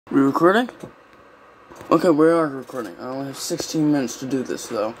We recording? Okay, we are recording. I only have 16 minutes to do this,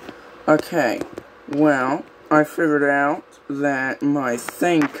 though. Okay, well, I figured out that my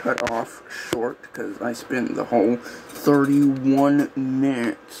thing cut off short, because I spent the whole 31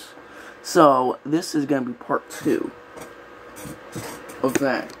 minutes. So, this is going to be part 2 of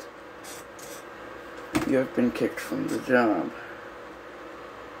that. You have been kicked from the job.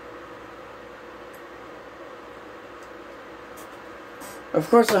 Of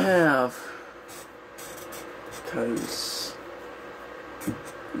course I have. Because,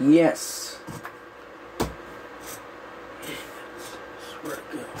 yes. I swear to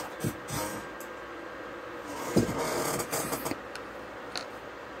God.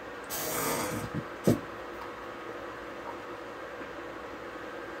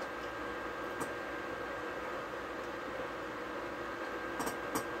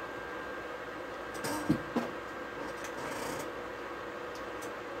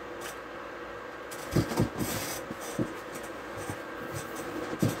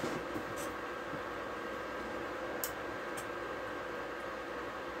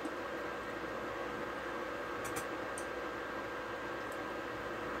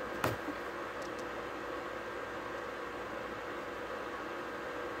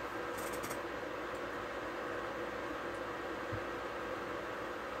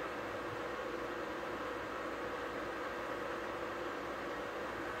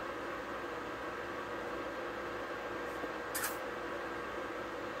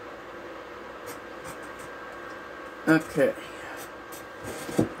 Okay.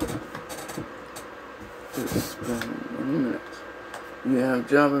 Just spend 1 minute. You have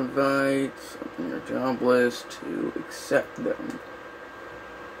job invites on your job list to accept them.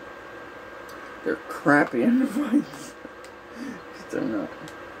 They're crappy invites. They're not.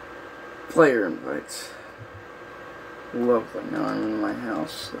 Player invites. Lovely. Now I'm in my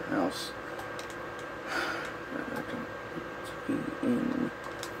house. The house that I don't want to be in.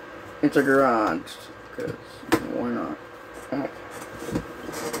 It's a garage. Because, why not? Okay.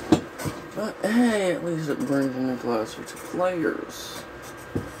 But, hey, at least it brings me closer to players.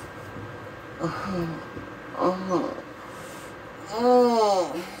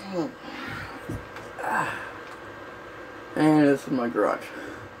 And this is my garage.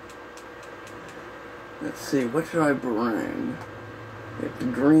 Let's see, what should I bring? We have the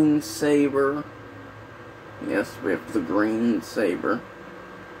green saber. Yes, we have the green saber.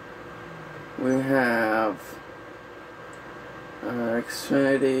 We have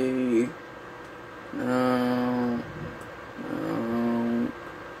Xfinity. No.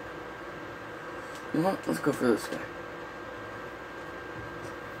 You know what? Let's go for this guy.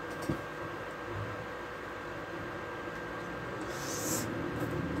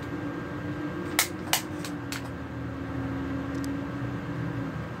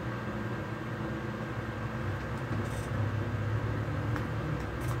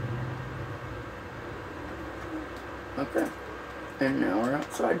 Okay, and now we're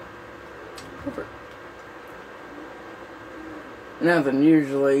outside. Perfect. Now then,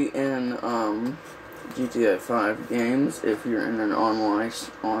 usually in GTA 5 games, if you're in an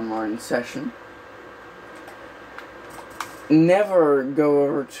online session, never go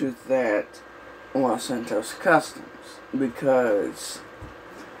over to that Los Santos Customs, because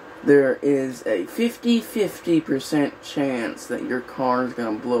there is a 50-50% chance that your car is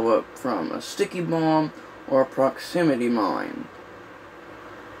going to blow up from a sticky bomb or a proximity mine,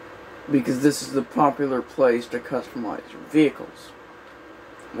 because this is the popular place to customize your vehicles.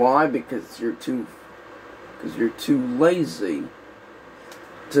 Why? Because you're too lazy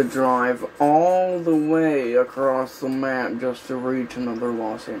to drive all the way across the map just to reach another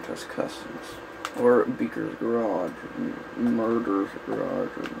Los Santos Customs or Beaker's Garage, or Murder's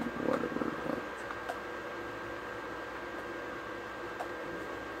Garage, or whatever.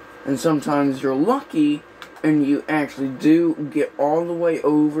 And sometimes you're lucky and you actually do get all the way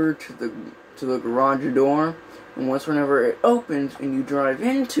over to the garage door, and whenever it opens and you drive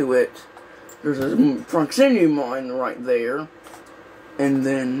into it, there's a proximity mine right there, and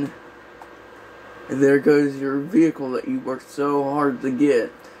then there goes your vehicle that you worked so hard to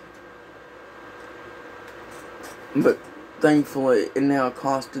get. But thankfully, it now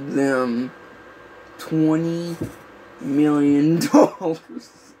costed them $20 million.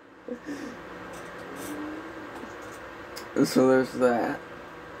 So there's that.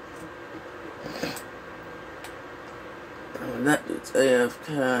 Oh, that dude's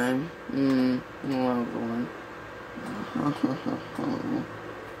AFK. Lovely.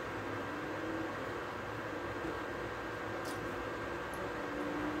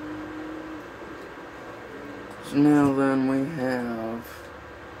 So now then we have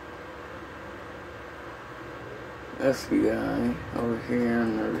FBI over here,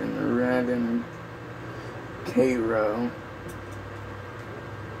 and they're in the red and K row.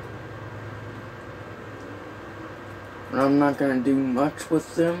 And I'm not going to do much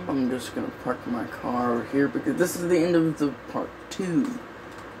with them. I'm just going to park my car over here because this is the end of the part 2.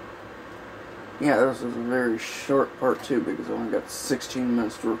 Yeah, this is a very short part 2 because I only got 16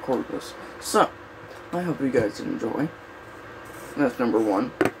 minutes to record this. So, I hope you guys enjoy. That's number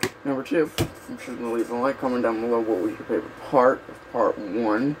 1. Number 2, I'm sure to leave a like, comment down below what was your favorite part of part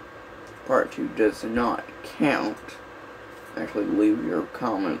 1. Part 2 does not count. Actually, leave your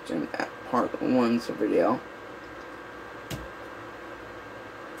comments in part 1's video.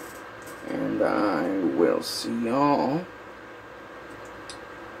 And I will see y'all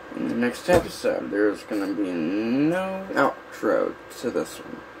in the next episode. There's going to be no outro to this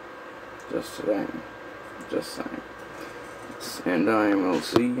one. Just today. Just saying. And I will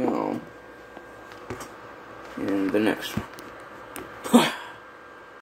see y'all in the next one.